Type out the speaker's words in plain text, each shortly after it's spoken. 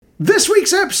This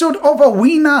week's episode of A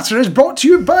Wee Natter is brought to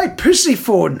you by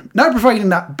Pussyphone, now providing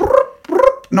that brrp,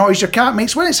 brrp noise your cat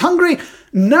makes when it's hungry,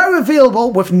 now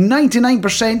available with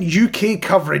 99% UK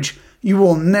coverage. You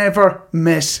will never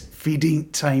miss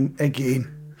feeding time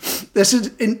again. This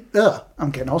is I'm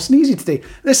getting all sneezy today.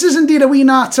 This is indeed A Wee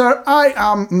Natter. I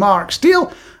am Mark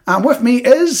Steele, and with me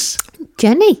is...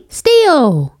 Jenny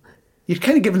Steele. You're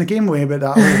kind of giving the game away about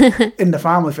that in the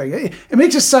family thing. It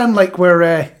makes us sound like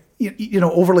we're...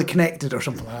 overly connected or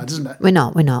something like that, doesn't it? We're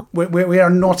not. We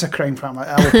are not a crime family.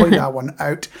 I will point that one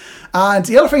out. And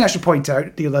the other thing I should point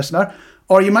out, dear listener,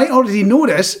 or you might already know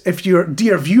this if you're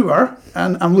dear viewer,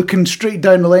 and I'm looking straight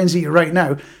down the lens at you right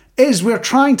now, is we're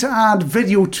trying to add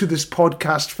video to this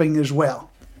podcast thing as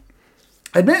well.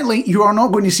 Admittedly, you are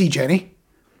not going to see Jenny,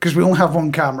 because we only have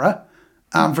one camera,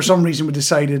 and for some reason we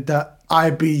decided that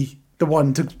I'd be the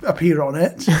one to appear on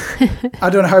it.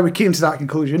 I don't know how we came to that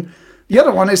conclusion. The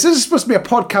other one is, this is supposed to be a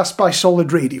podcast by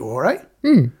Solid Radio, all right?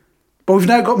 Mm. But we've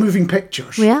now got moving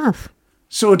pictures. We have.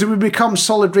 So do we become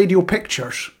Solid Radio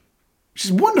Pictures? Which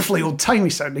is wonderfully old-timey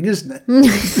sounding, isn't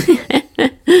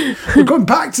it? We're going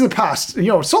back to the past.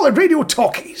 Solid Radio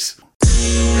Talkies.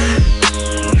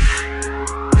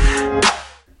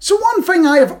 So one thing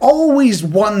I have always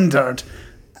wondered,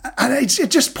 and it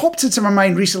just popped into my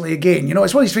mind recently again,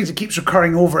 it's one of these things that keeps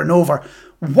recurring over and over.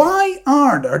 Why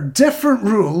are there different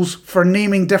rules for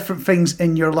naming different things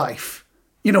in your life?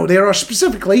 There are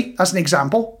specifically, as an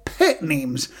example, pet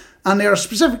names, and there are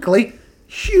specifically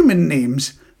human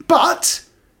names. But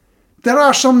there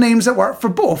are some names that work for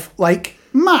both, like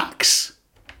Max.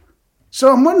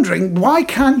 So I'm wondering, why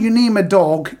can't you name a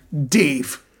dog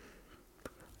Dave?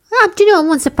 Do you know, it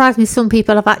won't surprise me some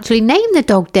people have actually named the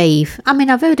dog Dave. I mean,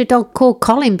 I've heard a dog called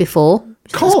Colin before.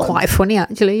 Colin? That's quite funny,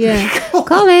 actually, yeah.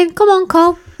 Colin, come on,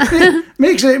 Col. It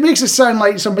makes it sound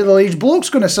like some middle-aged bloke's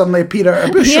going to suddenly appear out of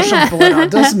a bush or something like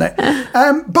that, doesn't it?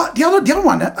 But the other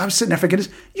one I was sitting there thinking is,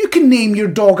 you can name your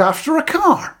dog after a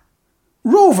car.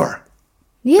 Rover.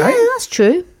 Yeah, right? That's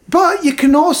true. But you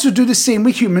can also do the same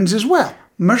with humans as well.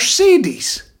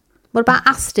 Mercedes. What about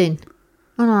Aston?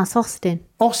 Oh, no, that's Austin.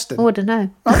 Austin. Oh, I don't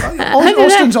know.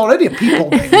 Austin's already a people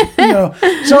name.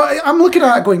 So I'm looking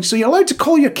at that going, so you're allowed to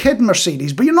call your kid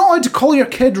Mercedes, but you're not allowed to call your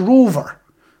kid Rover.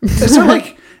 Is there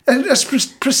like a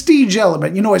prestige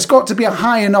element? It's got to be a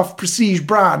high enough prestige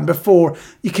brand before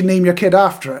you can name your kid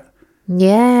after it.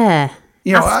 Yeah.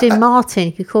 Aston Martin.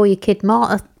 You could call your kid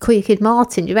Martin.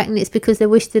 Do you reckon it's because they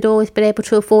wish they'd always been able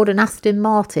to afford an Aston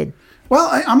Martin?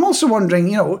 Well, I'm also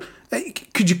wondering,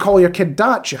 could you call your kid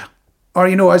Dacia? Or,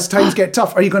 as times get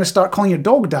tough, are you going to start calling your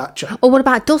dog Dacia? Or what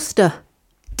about Duster?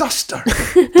 Duster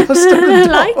I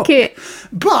like it.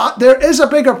 But there is a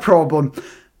bigger problem.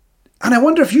 And I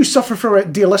wonder if you suffer from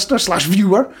it, dear listener /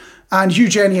 viewer, and you,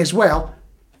 Jenny, as well.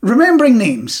 Remembering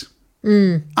names.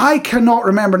 I cannot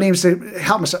remember names to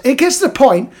help myself. It gets to the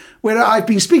point where I've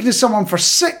been speaking to someone for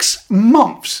 6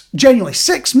 months, genuinely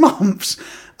 6 months,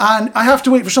 and I have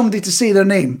to wait for somebody to say their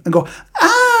name and go,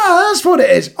 that's what it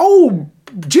is. Oh,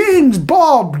 James,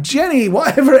 Bob, Jenny,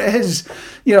 whatever it is.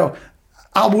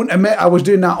 I won't admit I was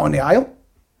doing that on the aisle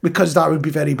because that would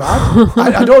be very bad.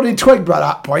 I'd already twigged by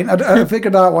that point. I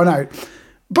figured that one out.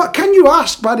 But can you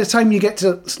ask by the time you get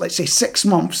to, let's say, 6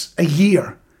 months, a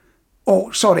year,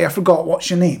 oh, sorry, I forgot, what's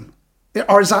your name?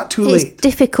 Or is that too late? It's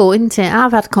difficult, isn't it?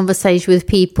 I've had conversations with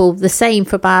people the same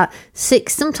for about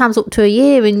 6, sometimes up to a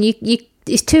year, and you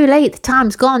it's too late. The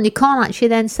time's gone. You can't actually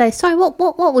then say, sorry, what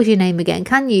was your name again?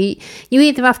 Can you? You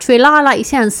either have to rely, like you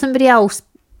say, on somebody else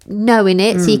knowing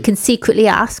it, so you can secretly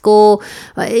ask, or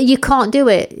you can't do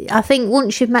it. I think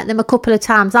once you've met them a couple of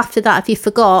times, after that, if you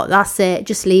forgot, that's it.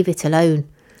 Just leave it alone.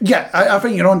 Yeah, I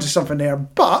think you're onto something there.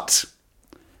 But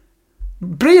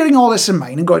bearing all this in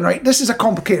mind and going, right, this is a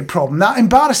complicated problem, that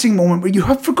embarrassing moment where you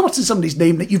have forgotten somebody's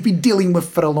name that you've been dealing with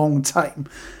for a long time,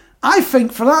 I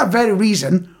think for that very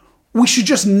reason, we should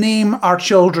just name our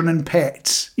children and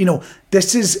pets.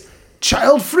 This is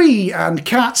child free and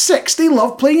cat 6. They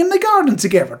love playing in the garden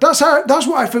together. That's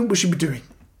what I think we should be doing.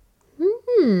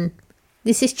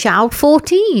 This is child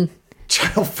 14.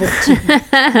 Child 14.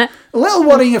 A little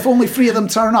worrying if only 3 of them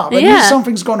turn up. It means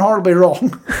something's gone horribly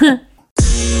wrong.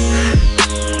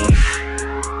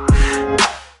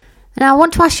 Now, I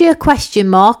want to ask you a question,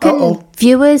 Mark, and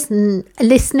viewers and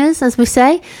listeners, as we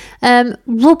say.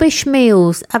 Rubbish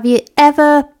meals. Have you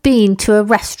ever been to a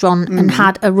restaurant and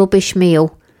had a rubbish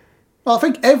meal? Well, I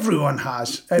think everyone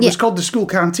has. It was called the school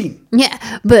canteen.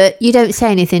 Yeah, but you don't say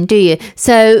anything, do you?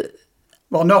 So...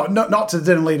 Well, not to the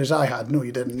dinner ladies I had. No,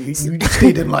 you didn't. You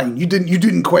stayed in line. You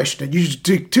didn't question it. You just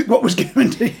took what was given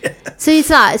to you. So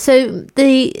it's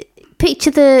like,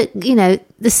 picture the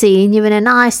scene. You're in a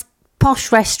nice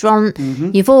posh restaurant.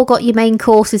 You've all got your main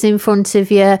courses in front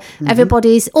of you.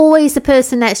 Everybody's always the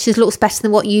person next to you looks better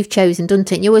than what you've chosen,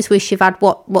 doesn't it? And you always wish you've had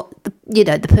what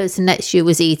the person next to you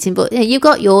was eating, but you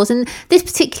got yours. And this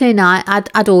particular night,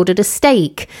 I'd ordered a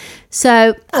steak.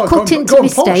 So I cut into my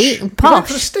steak. Posh. You went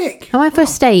for a steak? I went for a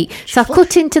steak. So I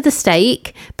cut into the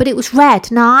steak, but it was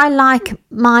red. Now, I like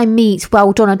my meat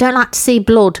well done. I don't like to see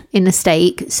blood in the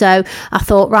steak. So I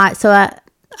thought, right, so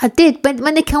I did. But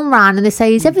when they come round and they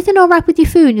say, is everything all right with your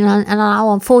food?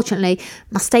 Unfortunately,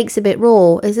 my steak's a bit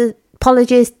raw.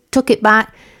 Apologies, took it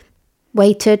back,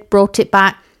 waited, brought it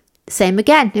back. Same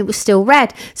again, it was still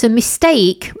red. So my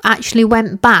steak actually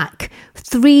went back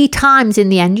 3 times in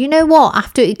the end. You know what?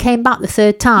 After it came back the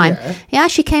 3rd time, it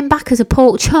actually came back as a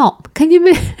pork chop. Can you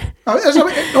move?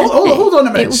 Hold on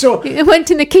a minute. So it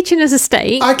went in the kitchen as a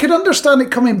steak. I could understand it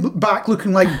coming back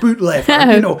looking like boot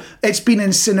leather. It's been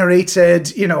incinerated.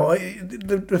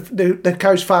 The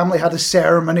cow's family had a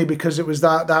ceremony because it was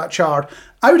that charred.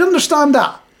 I would understand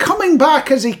that. Coming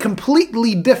back as a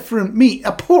completely different meat,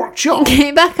 a pork chop.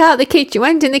 Came back out the kitchen,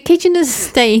 went in the kitchen as a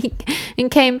steak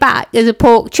and came back as a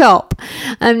pork chop.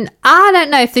 And I don't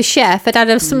know if the chef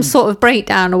had some sort of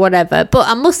breakdown or whatever, but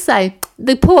I must say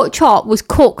the pork chop was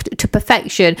cooked to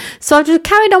perfection. So I just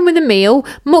carried on with the meal,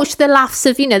 much to the laughs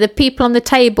of, the people on the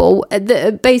table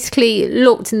that basically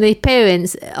looked in the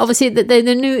appearance. Obviously, they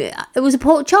knew it was a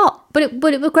pork chop, but it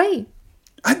was great.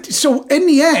 So in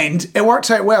the end, it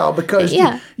worked out well because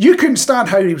you couldn't stand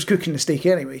how he was cooking the steak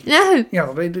anyway. No.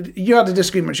 You had a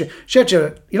disagreement. She said,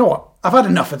 you know what? I've had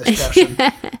enough of this person.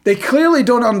 They clearly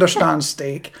don't understand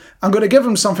steak. I'm going to give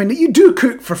them something that you do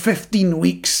cook for 15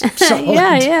 weeks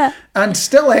solid and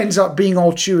still ends up being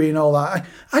all chewy and all that.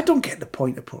 I don't get the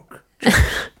point of pork.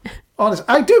 Honestly,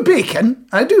 I do bacon,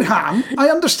 I do ham, I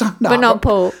understand that. But not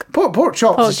pork. Pork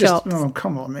chops is just,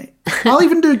 come on, mate. I'll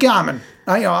even do gammon.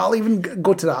 I'll even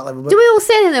go to that level. Do we all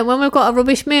say that when we've got a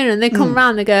rubbish meal and they come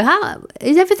round and go,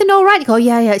 is everything all right? You go,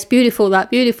 yeah, it's beautiful,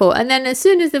 beautiful. And then as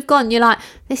soon as they've gone, you're like,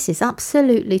 this is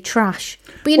absolutely trash.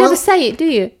 But you never say it, do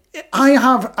you? I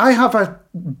have a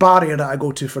barrier that I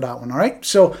go to for that one, all right?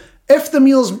 So if the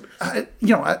meal's, at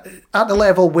the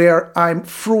level where I'm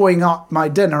throwing up my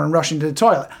dinner and rushing to the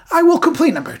toilet, I will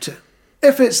complain about it.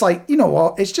 If it's like,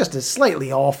 it's just a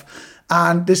slightly off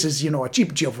and this is, a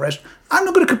cheap jail for restaurant, I'm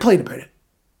not going to complain about it.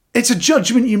 It's a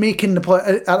judgment you make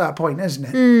at that point, isn't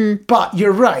it? But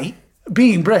you're right.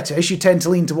 Being British, you tend to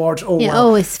lean towards,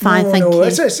 it's fine, thank you.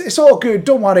 It's all good,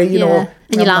 don't worry, And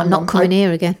you're like, I'm not coming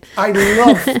here again. I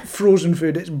love frozen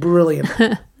food, it's brilliant.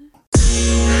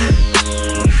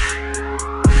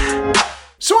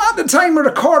 So at the time of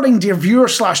recording, dear viewer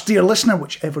 / dear listener,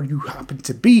 whichever you happen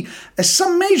to be,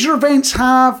 some major events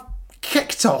have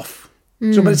kicked off.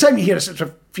 So by the time you hear this, it's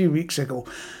a few weeks ago,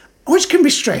 which can be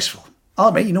stressful. I'll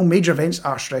admit, major events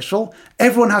are stressful.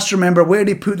 Everyone has to remember where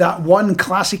they put that one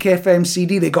classic FM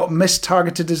CD they got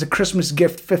mistargeted as a Christmas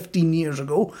gift 15 years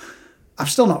ago.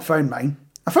 I've still not found mine.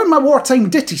 I found my Wartime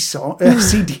Ditty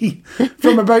CD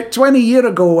from about 20 years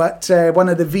ago at one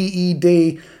of the VE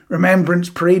Day Remembrance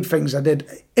Parade things I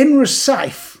did in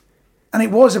Rosyth. And it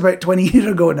was about 20 years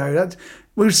ago now. That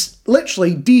was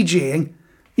literally DJing,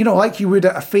 like you would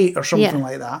at a fete or something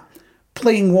like that,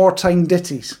 playing wartime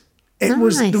ditties. It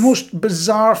was the most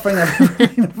bizarre thing I've ever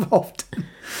been involved in.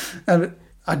 And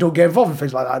I don't get involved in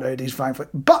things like that nowadays, frankly.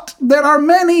 But there are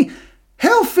many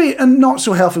healthy and not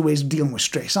so healthy ways of dealing with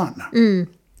stress, aren't there?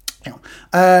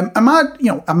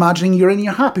 Imagining you're in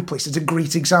your happy place is a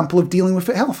great example of dealing with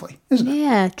it healthily, isn't it?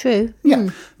 Yeah, true. Yeah.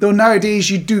 Though nowadays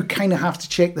you do kind of have to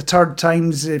check the third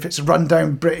times if it's a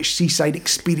rundown British seaside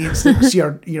experience that's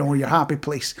your happy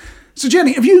place. So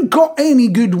Jenny, have you got any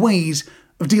good ways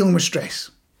of dealing with stress?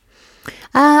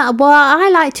 Well, I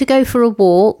like to go for a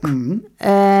walk.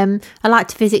 I like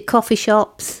to visit coffee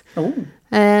shops.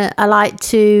 I like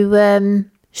to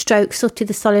stroke Sooty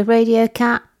the solid radio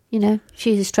cat.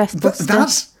 She's a stress buster.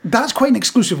 That's quite an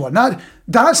exclusive one.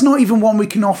 That's not even one we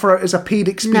can offer out as a paid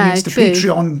experience to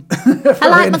Patreon. I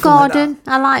like my garden.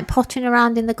 I like potting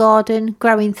around in the garden,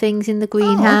 growing things in the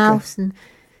greenhouse and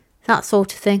that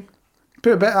sort of thing.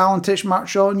 Put a bit of Alan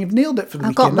Titchmarsh on, you've nailed it for the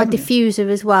weekend. I've got my diffuser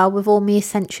as well with all my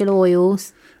essential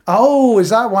oils. Oh, is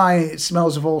that why it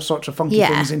smells of all sorts of funky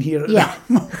things in here? Yeah.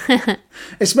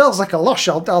 It smells like a lush,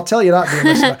 I'll tell you that, dear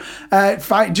listener.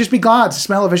 Just be glad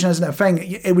smell-o-vision isn't a thing.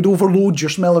 It would overload your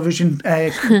smell-o-vision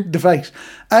device.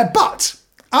 But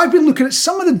I've been looking at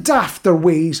some of the dafter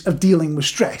ways of dealing with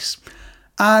stress.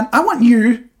 And I want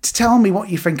you to tell me what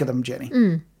you think of them,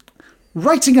 Jenny.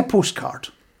 Writing a postcard.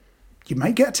 You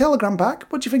might get a telegram back.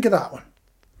 What do you think of that one?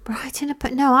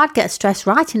 No, I'd get stressed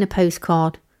writing a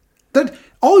postcard.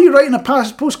 All you write in a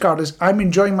postcard is, I'm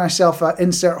enjoying myself at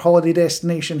insert holiday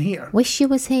destination here. Wish you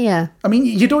was here. I mean,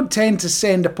 you don't tend to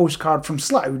send a postcard from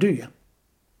Slough, do you?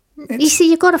 You see,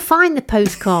 you've got to find the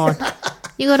postcard.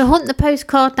 You've got to hunt the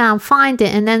postcard down, find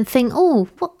it, and then think, oh,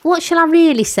 what shall I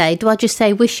really say? Do I just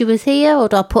say, wish you was here, or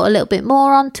do I put a little bit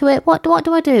more onto it? What do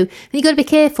I do? And you've got to be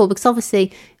careful, because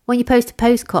obviously, when you post a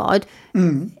postcard,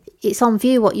 it's on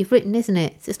view what you've written, isn't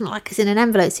it? It's not like it's in an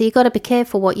envelope, so you've got to be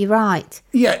careful what you write.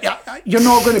 Yeah, you're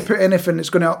not going to put anything that's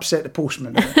going to upset the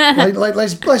postman.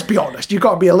 Let's be honest. You've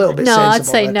got to be a little bit sensible. No, I'd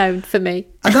say no for me.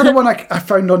 Another one I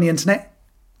found on the internet.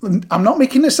 I'm not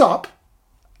making this up.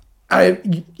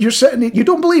 You're sitting. You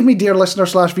don't believe me, dear listener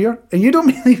 / viewer, and you don't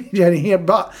believe me, Jenny, here.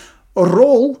 But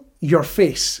roll your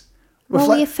face.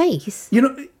 Roll your face.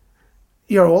 You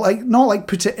know, like not like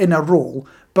put it in a roll,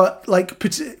 but like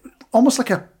put it almost like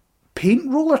a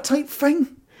paint roller type thing.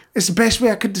 It's the best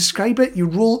way I could describe it. You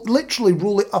literally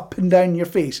roll it up and down your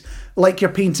face, like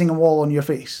you're painting a wall on your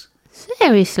face.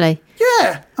 Seriously?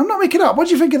 Yeah, I'm not making it up. What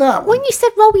do you think of that one? When you said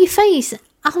roll your face,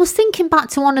 I was thinking back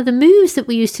to one of the moves that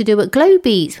we used to do at Glow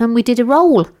Beats when we did a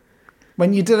roll.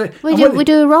 When you did it? We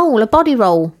do a roll, a body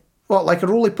roll. What, like a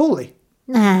roly-poly?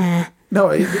 Nah.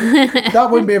 No, that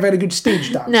wouldn't be a very good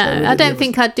stage dance. No, I don't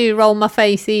think I'd do roll my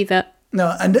face either.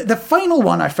 No, and the final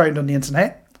one I found on the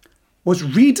internet was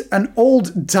read an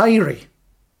old diary.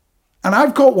 And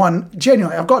I've got one,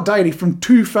 genuinely, I've got a diary from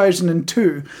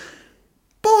 2002.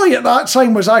 Boy, at that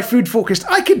time was I food focused.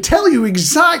 I could tell you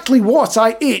exactly what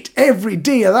I ate every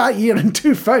day of that year in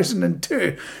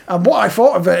 2002 and what I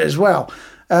thought of it as well.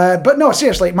 But no,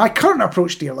 seriously, my current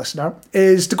approach, dear listener,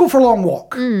 is to go for a long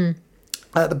walk.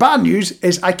 The bad news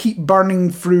is I keep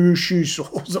burning through shoe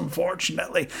soles,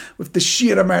 unfortunately, with the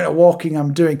sheer amount of walking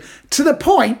I'm doing. To the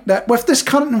point that with this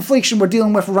current inflation we're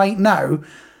dealing with right now,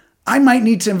 I might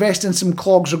need to invest in some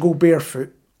clogs or go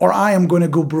barefoot. Or I am going to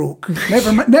go broke.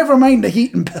 Never mind the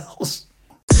heating bills.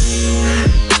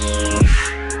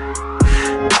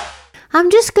 I'm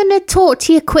just going to talk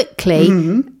to you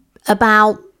quickly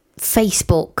about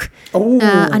Facebook.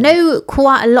 I know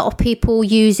quite a lot of people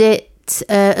use it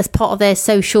as part of their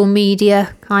social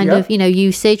media kind of,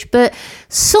 usage. But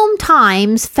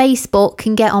sometimes Facebook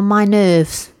can get on my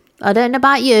nerves. I don't know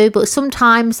about you, but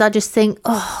sometimes I just think,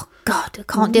 oh, God, I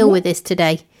can't deal with this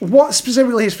today. What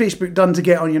specifically has Facebook done to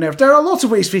get on your nerves? There are lots of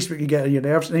ways Facebook can get on your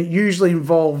nerves, and it usually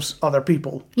involves other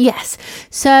people. Yes.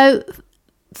 So,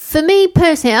 for me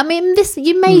personally, I mean, this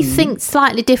you may think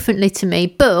slightly differently to me,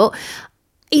 but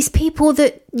it's people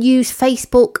that use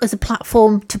Facebook as a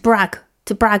platform to brag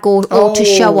or to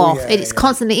show off. Yeah, it's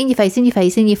constantly in your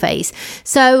face.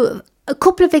 So, a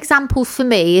couple of examples for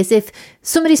me is if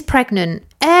somebody's pregnant,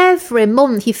 every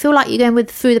month you feel like you're going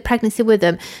through the pregnancy with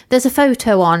them. There's a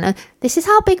photo on. This is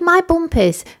how big my bump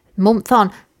is. Month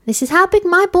on. This is how big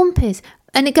my bump is.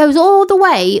 And it goes all the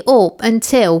way up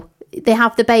until they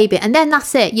have the baby. And then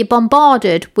that's it. You're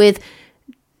bombarded with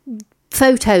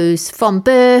photos from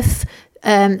birth.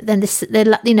 Then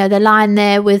they're lying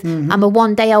there with I'm a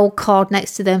 1 day old card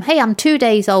next to them. Hey, I'm 2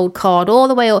 days old card all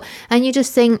the way up. And you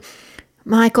just think,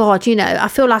 my God, I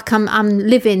feel like I'm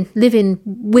living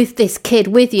with this kid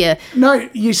with you. Now,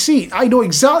 you see, I know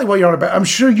exactly what you're on about. I'm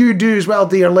sure you do as well,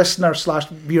 dear listener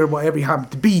 / viewer, whatever you happen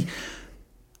to be.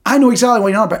 I know exactly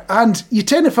what you're on about. And you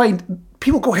tend to find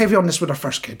people go heavy on this with their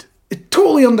first kid. It's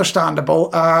totally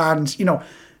understandable. And,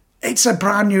 it's a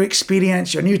brand new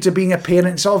experience. You're new to being a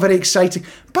parent. It's all very exciting.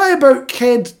 By about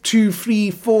kid 2, 3,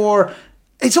 4...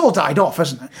 it's all died off,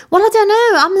 isn't it? Well, I don't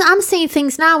know. I'm seeing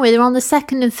things now where they're on the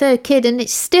second and third kid, and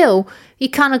it's still,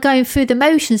 you're kind of going through the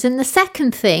motions. And the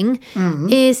second thing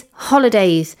is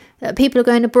holidays. People are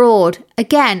going abroad.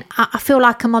 Again, I feel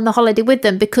like I'm on the holiday with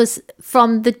them, because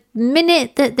from the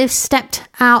minute that they've stepped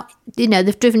out,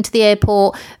 they've driven to the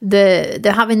airport, they're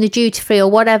having the duty free or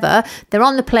whatever, they're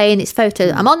on the plane, it's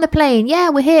photos. I'm on the plane.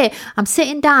 Yeah, we're here. I'm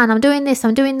sitting down. I'm doing this.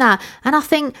 I'm doing that. And I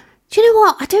think, do you know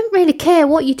what? I don't really care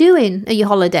what you're doing at your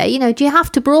holiday. Do you have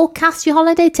to broadcast your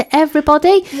holiday to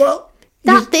everybody? Well,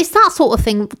 it's that sort of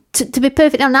thing. To be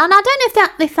perfectly honest, and I don't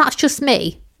know if that's just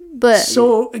me, but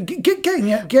so getting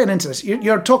into this,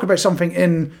 you're talking about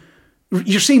something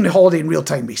you're seeing the holiday in real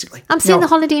time, basically. I'm seeing the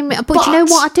holiday but you know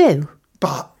what I do?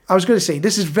 But I was going to say,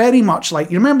 this is very much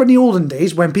like, you remember in the olden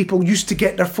days when people used to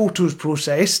get their photos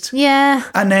processed? Yeah.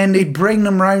 And then they'd bring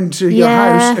them round to your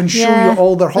house and show you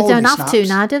all their holiday snaps. They don't have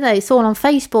to now, do they? It's all on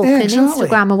Facebook and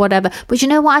Instagram or whatever. But you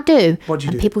know what I do? What do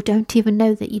you do? People don't even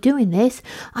know that you're doing this.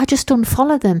 I just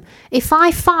unfollow them. If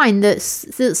I find that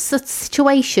the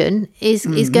situation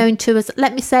is going to,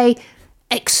 let me say,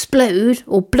 explode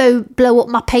or blow up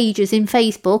my pages in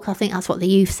Facebook, I think that's what the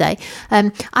youth say,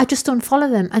 I just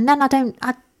unfollow them, and then I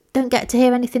don't get to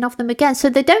hear anything of them again. So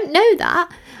they don't know that,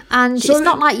 and so it's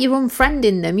not like you're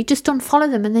unfriending them. You just unfollow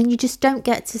them, and then you just don't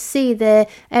get to see their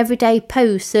everyday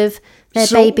posts of their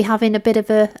baby having a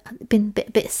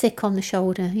bit sick on the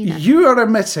shoulder. You are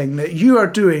admitting that you are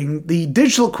doing the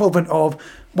digital equivalent of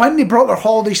when they brought their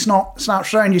holiday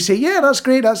snaps around. You say, "Yeah, that's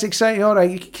great, that's exciting. All right,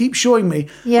 you can keep showing me."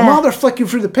 Yeah. And while they're flicking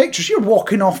through the pictures, you're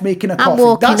walking off making a coffee.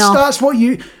 Walking off. That's what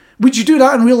you would. You do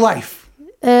that in real life?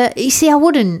 You see, I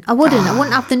wouldn't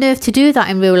have the nerve to do that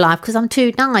in real life because I'm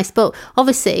too nice. But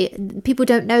obviously, people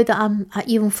don't know that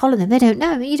you unfollow them. They don't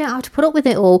know. You don't have to put up with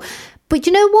it all. But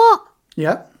you know what?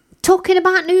 Yeah. Talking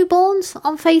about newborns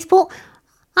on Facebook,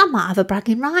 I might have a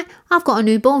bragging right. I've got a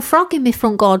newborn frog in my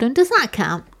front garden. Does that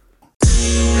count?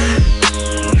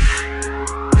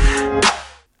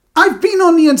 I've been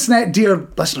on the internet, dear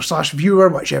listener/viewer,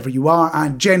 whichever you are,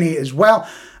 and Jenny as well.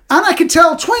 And I can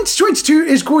tell 2022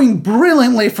 is going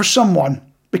brilliantly for someone,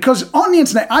 because on the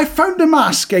internet I found them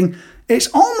asking, it's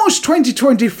almost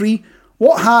 2023,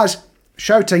 what has,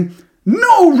 shouting,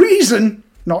 no reason,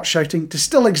 not shouting, to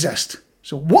still exist?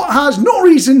 So what has no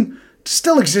reason to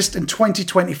still exist in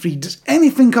 2023? Does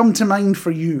anything come to mind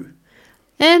for you?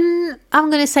 I'm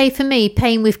going to say for me,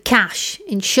 paying with cash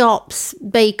in shops,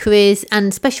 bakeries,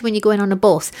 and especially when you're going on a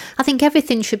bus, I think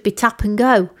everything should be tap and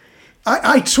go.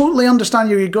 I totally understand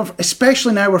where you're going from,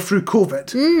 especially now we're through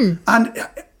COVID. And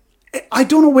I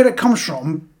don't know where it comes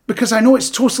from, because I know it's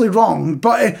totally wrong.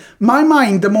 But my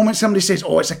mind, the moment somebody says,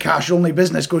 oh, it's a cash-only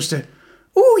business, goes to,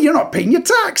 oh, you're not paying your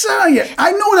tax, are you?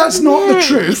 I know that's not the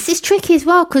truth. It's tricky as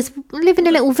well, because we live in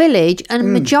a little village and the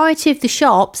majority of the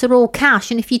shops are all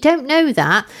cash. And if you don't know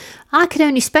that, I could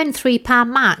only spend £3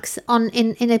 max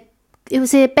it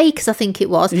was a baker's, I think it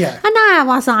was. Yeah. And I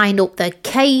was eyeing up the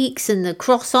cakes and the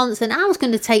croissants, and I was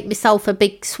going to take myself a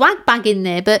big swag bag in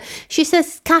there. But she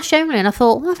says cash only, and I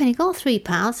thought, well, I've only got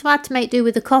 £3, so I had to make do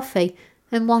with a coffee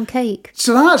and one cake.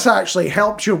 So that's actually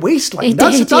helped your waistline. It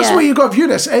That's did, what you've got to view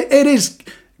this. It is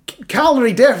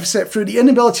calorie deficit through the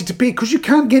inability to pay because you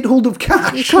can't get hold of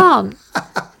cash. You can't.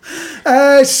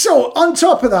 So on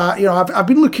top of that, I've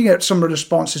been looking at some of the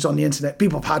responses on the internet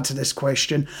people have had to this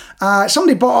question.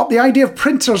 Somebody brought up the idea of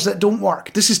printers that don't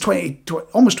work. This is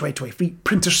almost 2023.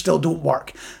 Printers still don't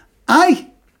work. I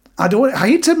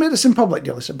hate to admit this in public,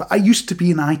 dear listener, but I used to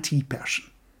be an IT person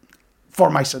for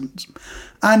my sins.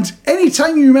 And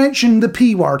anytime you mention the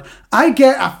P word, I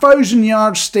get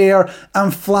 1,000-yard stare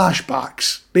and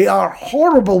flashbacks. They are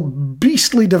horrible,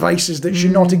 beastly devices that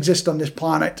should not exist on this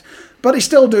planet. But they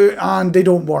still do, and they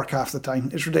don't work half the time.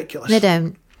 It's ridiculous. They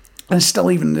don't. And still,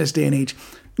 even in this day and age.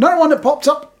 Another one that popped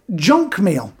up, junk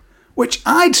mail, which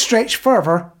I'd stretch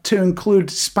further to include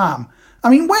spam. I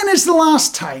mean, when is the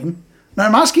last time? Now,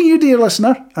 I'm asking you, dear listener,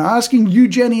 and I'm asking you,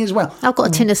 Jenny, as well. I've got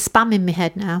a tin of spam in my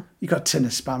head now. You got a tin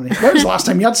of spam in it. When was the last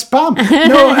time you had spam?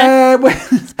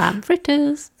 Spam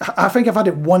fritters. I think I've had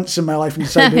it once in my life and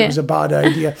decided it was a bad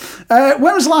idea.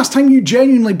 When was the last time you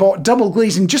genuinely bought double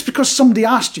glazing just because somebody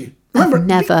asked you? Remember,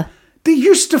 never. They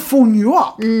used to phone you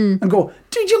up and go,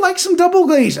 "Did you like some double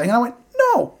glazing?" And I went,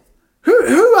 "No."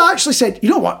 Who actually said, "You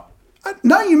know what?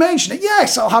 Now you mention it,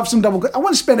 yes, I'll have some double glazing. I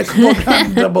want to spend a couple of grand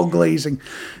on double glazing."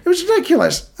 It was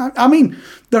ridiculous. I mean,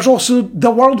 there's also the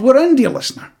world we're in, dear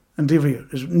listener, and dear viewer,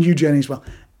 you, Jenny, as well.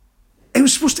 It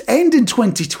was supposed to end in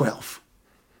 2012,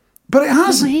 but it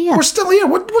hasn't. We're still here.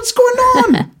 What's going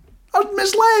on? I'm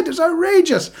misled. It's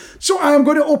outrageous. So I am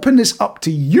going to open this up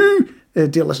to you,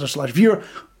 dear listener/viewer.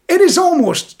 It is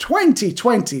almost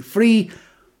 2023.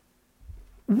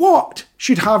 What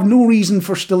should have no reason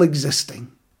for still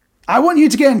existing? I want you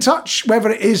to get in touch, whether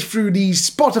it is through the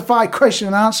Spotify question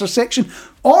and answer section,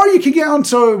 or you can get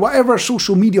onto whatever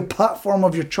social media platform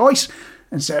of your choice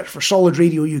and search for Solid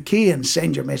Radio UK and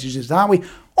send your messages that way.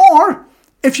 Or,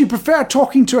 if you prefer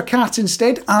talking to a cat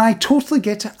instead, and I totally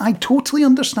get it, I totally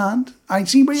understand. I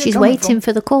see where you're She's coming waiting from.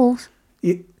 for the calls.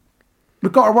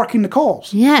 We've got her working the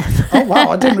calls. Yeah. Oh, wow,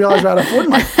 I didn't realise we had a phone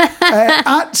line.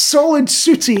 At Solid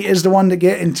Sooty is the one to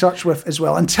get in touch with as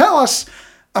well. And tell us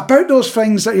about those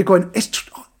things that you're going,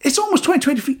 it's almost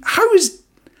 2023.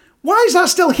 Why is that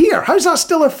still here? How's that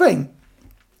still a thing?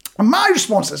 And my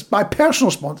personal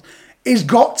response, is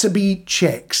got to be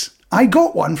checks. I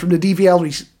got one from the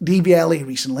DVLA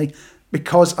recently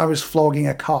because I was flogging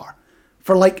a car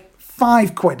for like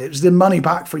 £5. It was the money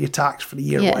back for your tax for the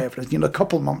year, whatever. A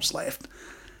couple of months left.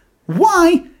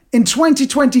 Why in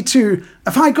 2022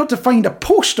 have I got to find a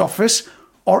post office,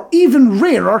 or even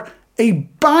rarer, a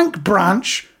bank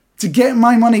branch to get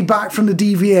my money back from the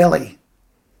DVLA?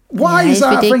 Why is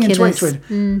that a thing in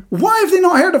 2020? Why have they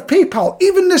not heard of PayPal?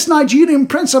 Even this Nigerian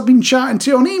prince I've been chatting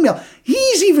to on email,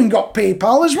 he's even got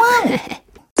PayPal as well.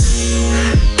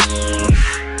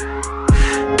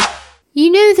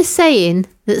 You know the saying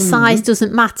that size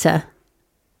doesn't matter?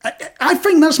 I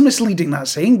think that's misleading, that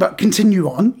saying, but continue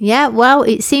on. Yeah, well,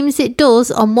 it seems it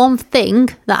does on one thing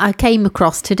that I came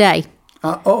across today.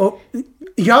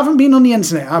 You haven't been on the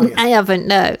internet, have you? I haven't,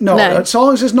 no. No, as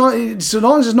long as it's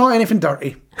not anything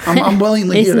dirty, I'm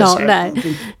willingly It's here not, to no.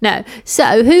 say. No.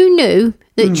 So, who knew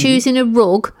that choosing a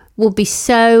rug would be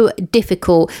so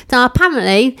difficult? Now,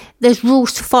 apparently, there's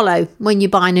rules to follow when you're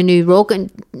buying a new rug,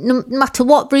 and no matter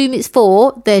what room it's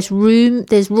for, there's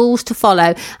rules to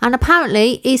follow. And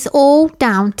apparently, it's all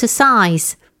down to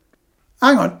size.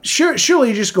 Hang on, surely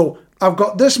you just go, I've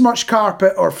got this much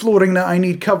carpet or flooring that I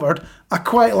need covered, I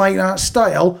quite like that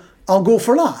style, I'll go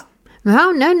for that.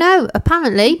 No.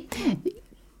 Apparently,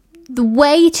 the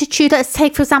way to choose, let's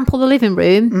take, for example, the living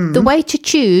room, the way to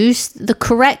choose the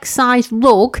correct size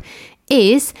rug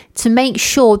is to make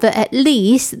sure that at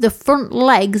least the front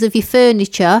legs of your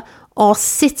furniture are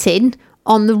sitting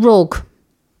on the rug.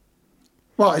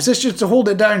 Well, is this just to hold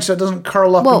it down so it doesn't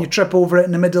curl up and you trip over it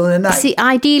in the middle of the night? See,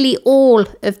 ideally all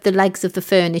of the legs of the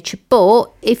furniture, but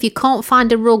if you can't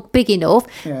find a rug big enough,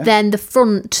 then the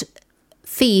front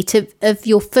feet of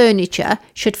your furniture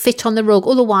should fit on the rug.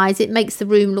 Otherwise, it makes the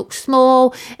room look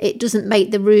small. It doesn't make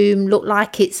the room look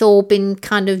like it's all been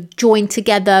kind of joined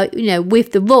together,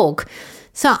 with the rug.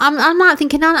 So I'm like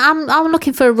thinking, I'm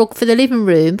looking for a rug for the living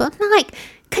room, but I'm like,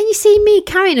 can you see me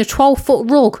carrying a 12-foot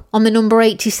rug on the number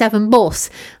 87 bus?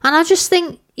 And I just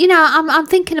think, I'm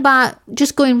thinking about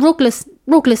just going rugless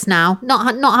now,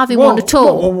 not having one at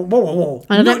all. Whoa.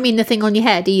 And I don't mean the thing on your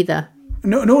head either.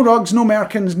 No rugs, no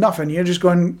Americans, nothing. You're just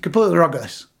going completely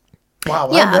rugless. Wow.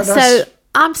 Yeah, so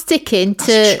I'm sticking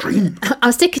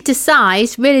to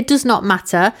size. Really does not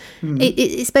matter.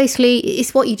 It's basically,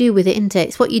 it's what you do with it, isn't it?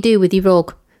 It's what you do with your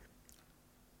rug.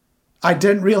 I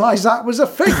didn't realise that was a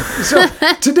thing. So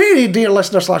today, dear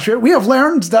listener/viewer, we have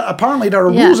learned that apparently there are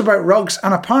rules about rugs,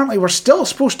 and apparently we're still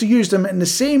supposed to use them in the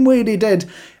same way they did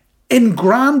in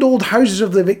grand old houses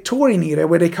of the Victorian era,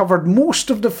 where they covered most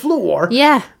of the floor.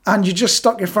 Yeah. And you just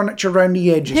stuck your furniture around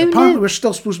the edges. Apparently we're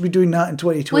still supposed to be doing that in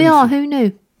 2020. We are, who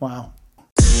knew? Wow.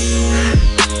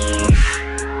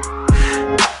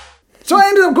 So I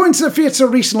ended up going to the theatre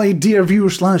recently, dear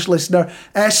viewer/listener.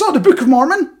 Saw the Book of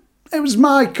Mormon. It was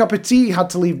my cup of tea. Had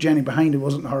to leave Jenny behind. It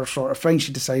wasn't her sort of thing.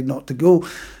 She decided not to go.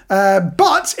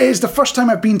 But it's the first time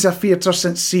I've been to a theatre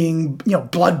since seeing,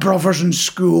 Blood Brothers in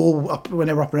school when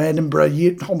they were up in Edinburgh,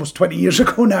 almost 20 years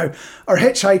ago now, or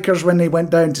Hitchhikers when they went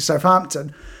down to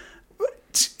Southampton.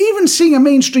 But even seeing a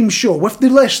mainstream show with the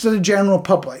rest of the general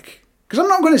public, because I'm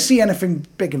not going to see anything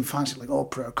big and fancy like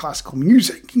opera or classical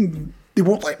music. They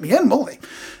won't let me in, will they?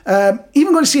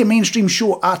 Even going to see a mainstream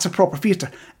show at a proper theatre,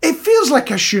 it feels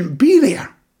like I shouldn't be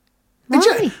there. I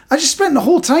just spent the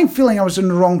whole time feeling I was in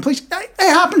the wrong place. It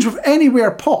happens with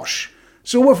anywhere posh.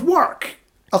 So with work,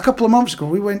 a couple of months ago,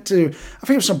 we went to, I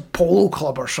think it was some polo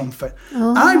club or something.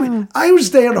 Oh. I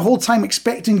was there the whole time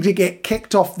expecting to get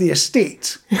kicked off the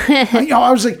estate.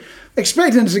 I was like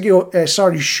expecting to go,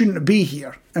 sorry, you shouldn't be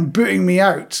here, and booting me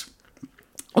out.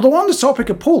 Although on the topic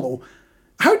of polo,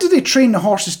 how do they train the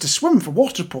horses to swim for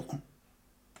water polo?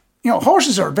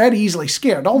 Horses are very easily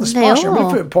scared. All the splashing, I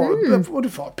would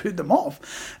have thought put them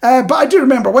off. But I do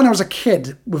remember when I was a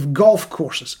kid with golf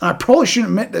courses, and I probably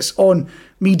shouldn't admit this on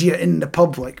media in the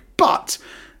public, but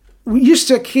we used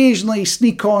to occasionally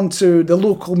sneak on to the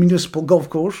local municipal golf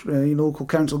course, local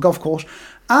council golf course,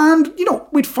 and,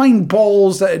 we'd find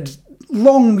balls that had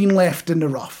long been left in the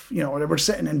rough. They were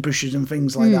sitting in bushes and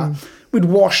things like that. We'd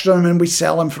wash them and we'd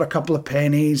sell them for a couple of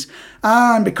pennies.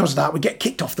 And because of that, we'd get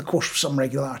kicked off the course with some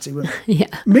regularity, wouldn't we?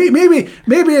 Yeah. Maybe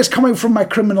it's coming from my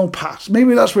criminal past.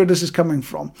 Maybe that's where this is coming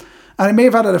from. And it may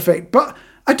have had an effect. But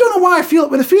I don't know why I feel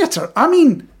it with the theatre. I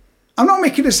mean, I'm not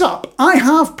making this up. I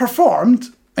have performed,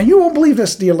 and you won't believe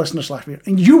this, dear listener/viewer,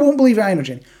 and you won't believe it either,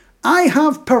 Jenny. I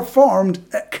have performed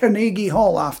at Carnegie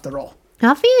Hall after all.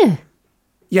 Have you?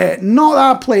 Yeah, not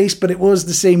that place, but it was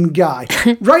the same guy.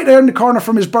 Right there in the corner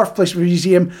from his birthplace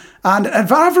museum. And if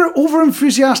I ever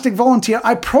over-enthusiastic volunteer,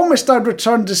 I promised I'd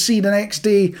return to see the next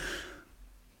day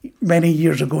many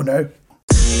years ago now.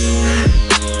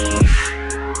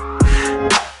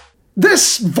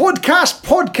 This vodcast,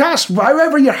 podcast,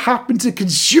 however you happen to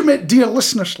consume it, dear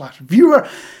listener/viewer,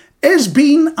 has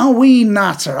been a wee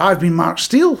natter. I've been Mark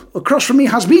Steele. Across from me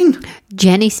has been...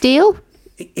 Jenny Steele.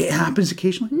 It happens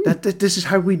occasionally. This is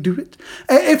how we do it.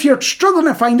 If you're struggling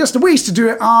to find us, the ways to do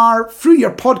it are through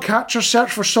your podcatcher,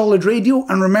 search for Solid Radio,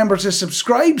 and remember to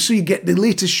subscribe so you get the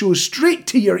latest shows straight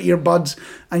to your earbuds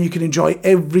and you can enjoy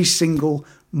every single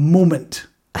moment.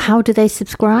 How do they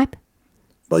subscribe?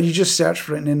 Well, you just search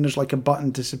for it and then there's like a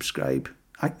button to subscribe.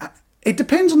 It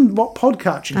depends on what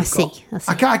podcatcher you've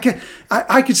got.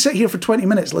 I could sit here for 20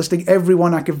 minutes listing every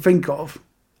one I can think of,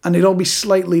 and they'd all be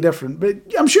slightly different. But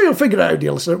I'm sure you'll figure it out,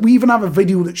 dear listener. We even have a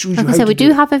video that shows you how to do it. We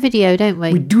do have a video, don't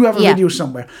we? We do have a video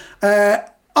somewhere.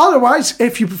 Otherwise,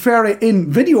 if you prefer it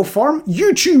in video form,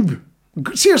 YouTube.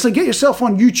 Seriously, get yourself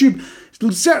on YouTube.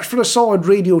 Search for the Solid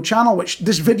Radio channel, which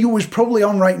this video is probably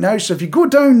on right now. So if you go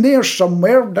down there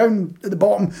somewhere, down at the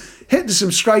bottom, hit the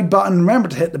subscribe button, remember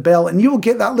to hit the bell, and you'll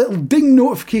get that little ding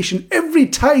notification every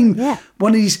time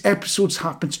one of these episodes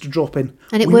happens to drop in.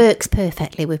 And it works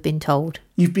perfectly, we've been told.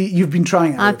 You've been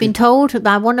trying it. I've been told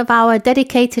by one of our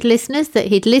dedicated listeners that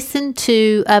he'd listened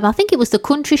to, I think it was the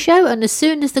Country Show, and as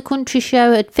soon as the Country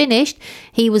Show had finished,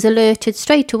 he was alerted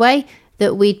straight away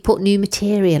that we'd put new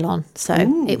material on. So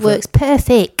it works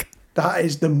perfect. That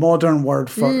is the modern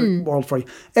word for you.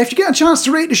 If you get a chance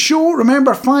to rate the show,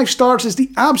 remember 5 stars is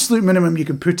the absolute minimum you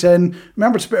can put in.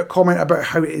 Remember to put a comment about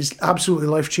how it is absolutely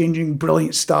life-changing,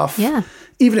 brilliant stuff. Yeah.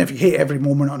 Even if you hate every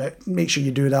moment on it, make sure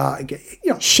you do that.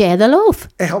 Share the love.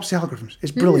 It helps the algorithms.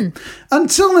 It's brilliant.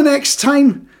 Until the next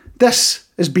time, this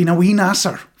has been a wee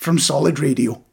nasser from Solid Radio.